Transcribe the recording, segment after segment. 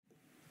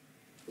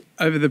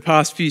over the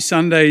past few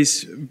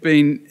Sundays,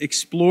 been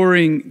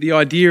exploring the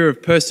idea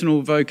of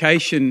personal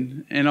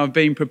vocation, and I've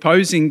been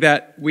proposing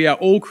that we are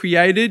all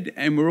created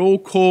and we're all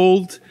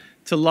called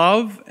to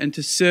love and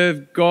to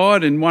serve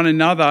God and one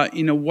another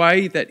in a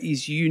way that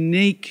is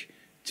unique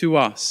to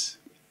us,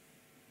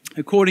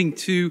 according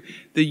to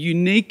the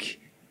unique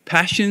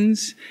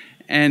passions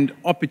and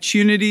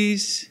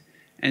opportunities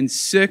and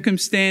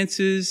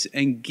circumstances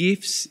and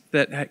gifts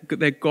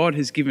that God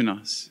has given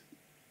us.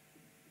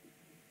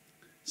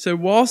 So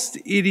whilst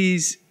it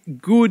is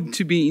good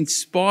to be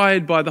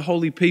inspired by the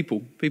holy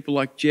people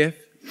like Jeff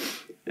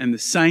and the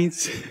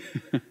saints,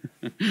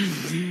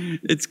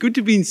 it's good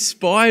to be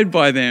inspired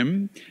by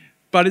them,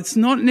 but it's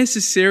not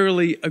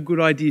necessarily a good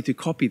idea to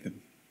copy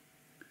them,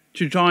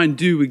 to try and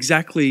do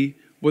exactly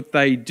what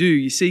they do.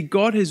 You see,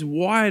 God has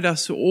wired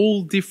us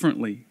all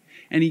differently,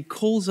 and He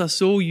calls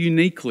us all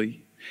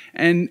uniquely.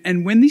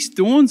 And when this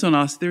dawns on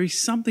us, there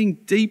is something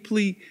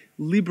deeply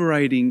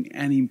liberating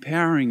and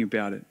empowering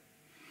about it.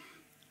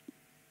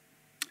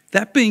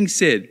 That being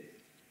said,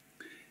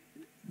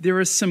 there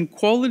are some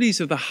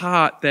qualities of the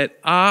heart that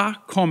are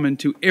common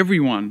to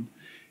everyone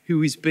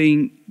who is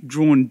being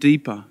drawn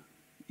deeper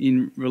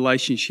in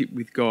relationship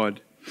with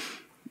God.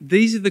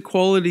 These are the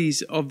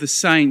qualities of the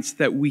saints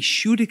that we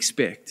should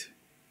expect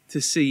to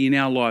see in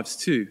our lives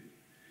too.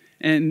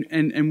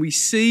 And we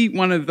see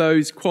one of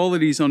those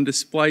qualities on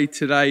display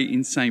today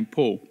in St.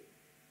 Paul.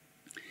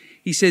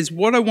 He says,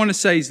 what I want to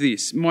say is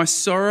this: my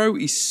sorrow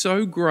is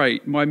so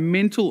great, my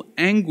mental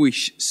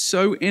anguish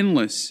so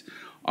endless,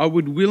 I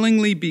would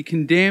willingly be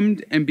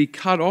condemned and be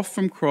cut off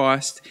from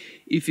Christ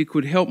if it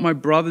could help my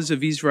brothers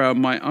of Israel,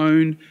 my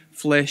own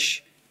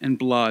flesh and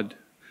blood.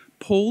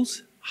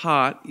 Paul's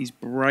heart is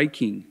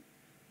breaking.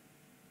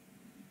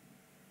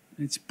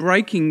 It's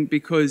breaking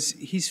because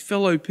his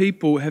fellow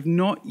people have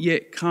not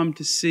yet come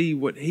to see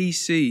what he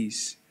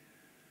sees.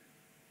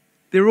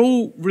 They're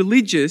all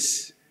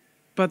religious,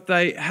 but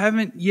they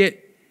haven't yet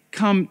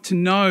come to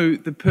know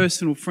the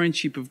personal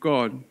friendship of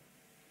God.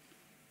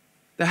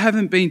 They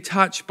haven't been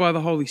touched by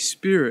the Holy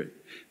Spirit.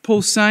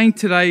 Paul's saying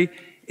today,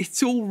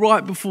 it's all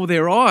right before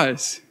their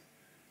eyes.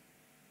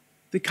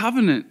 The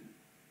covenant,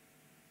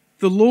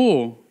 the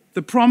law,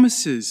 the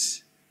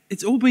promises,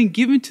 it's all been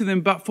given to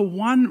them, but for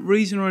one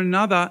reason or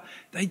another,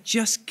 they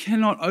just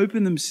cannot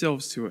open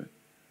themselves to it.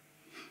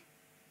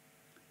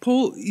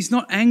 Paul is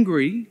not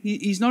angry.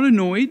 He's not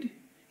annoyed.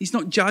 He's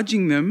not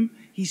judging them.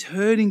 He's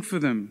hurting for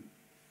them.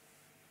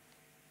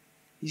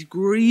 He's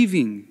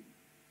grieving.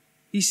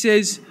 He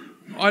says,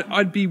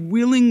 I'd be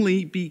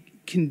willingly be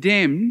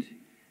condemned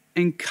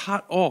and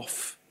cut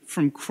off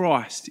from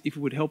Christ if it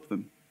would help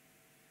them.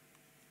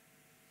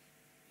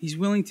 He's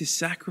willing to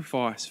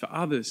sacrifice for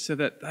others so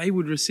that they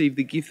would receive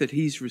the gift that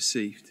he's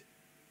received.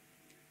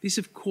 This,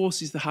 of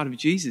course, is the heart of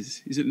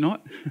Jesus, is it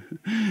not?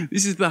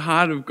 This is the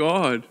heart of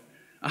God,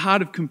 a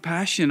heart of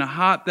compassion, a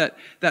heart that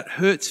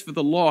hurts for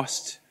the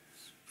lost,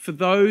 for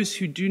those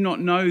who do not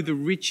know the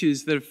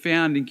riches that are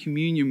found in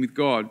communion with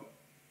God.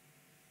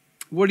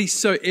 What is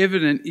so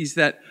evident is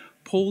that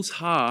Paul's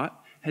heart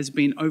has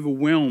been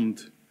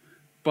overwhelmed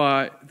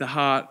by the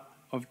heart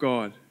of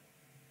God.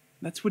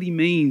 That's what he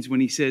means when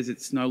he says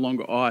it's no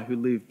longer I who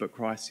live, but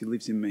Christ who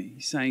lives in me.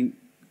 He's saying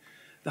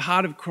the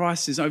heart of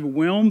Christ has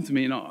overwhelmed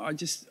me, and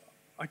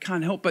I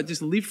can't help but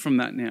just live from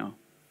that now.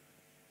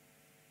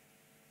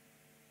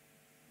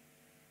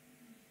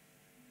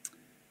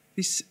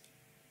 This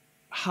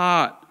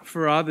heart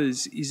for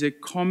others is a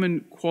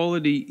common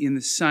quality in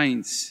the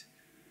saints,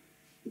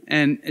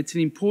 and it's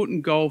an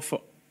important goal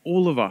for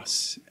all of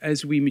us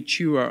as we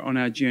mature on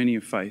our journey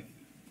of faith.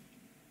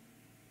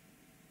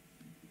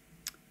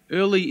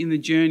 Early in the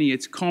journey,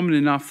 it's common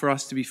enough for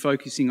us to be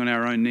focusing on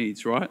our own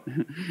needs, right?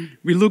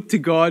 We look to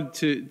God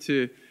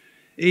to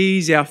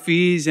ease our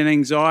fears and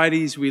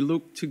anxieties. We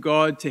look to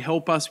God to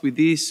help us with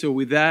this or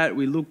with that.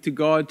 We look to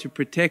God to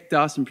protect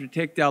us and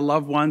protect our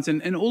loved ones.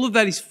 And all of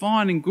that is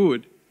fine and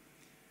good.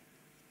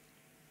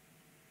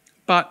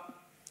 But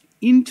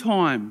in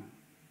time,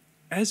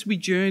 as we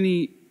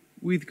journey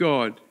with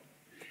God,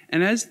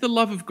 and as the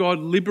love of God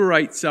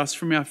liberates us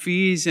from our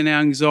fears and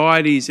our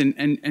anxieties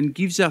and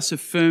gives us a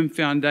firm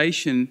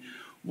foundation,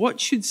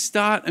 what should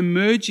start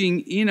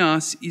emerging in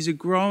us is a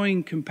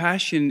growing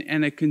compassion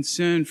and a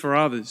concern for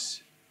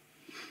others.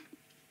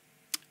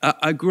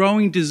 A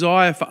growing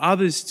desire for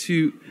others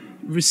to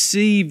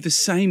receive the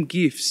same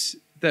gifts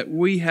that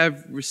we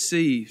have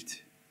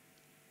received.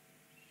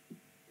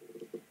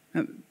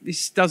 Now,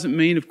 this doesn't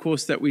mean, of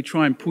course, that we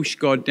try and push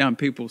God down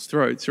people's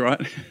throats, right?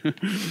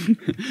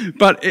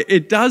 But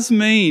it does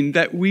mean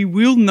that we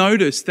will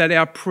notice that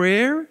our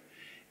prayer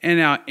and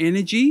our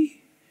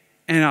energy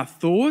and our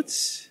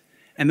thoughts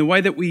and the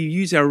way that we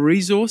use our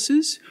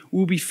resources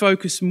will be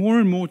focused more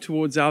and more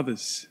towards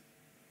others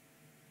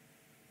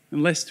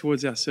and less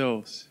towards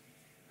ourselves.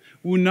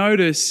 We'll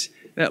notice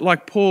that,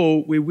 like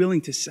Paul, we're willing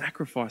to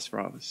sacrifice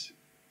for others.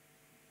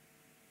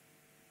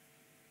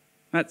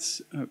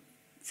 That's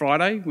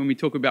Friday, when we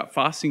talk about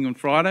fasting on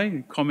Friday,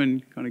 a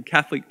common kind of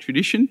Catholic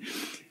tradition.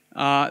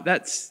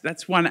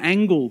 That's one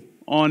angle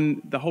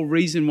on the whole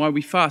reason why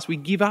we fast. We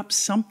give up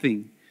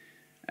something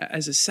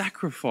as a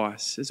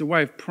sacrifice, as a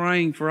way of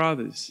praying for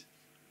others.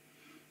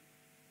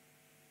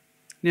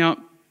 Now,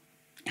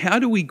 how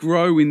do we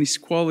grow in this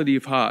quality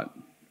of heart?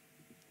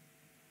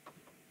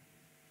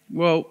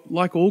 Well,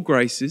 like all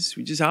graces,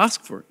 we just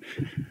ask for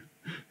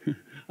it.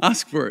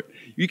 Ask for it.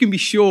 You can be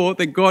sure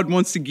that God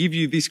wants to give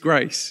you this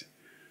grace.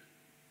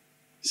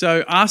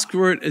 So ask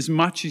for it as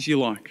much as you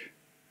like.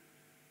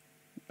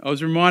 I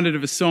was reminded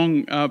of a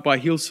song by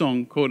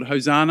Hillsong called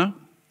Hosanna.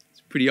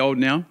 It's pretty old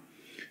now.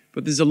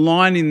 But there's a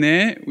line in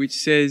there which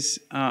says,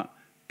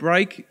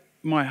 break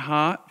my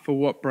heart for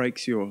what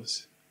breaks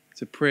yours.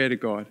 It's a prayer to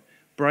God.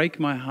 Break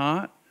my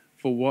heart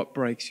for what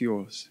breaks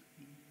yours.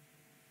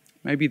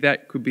 Maybe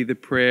that could be the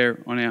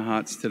prayer on our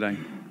hearts today.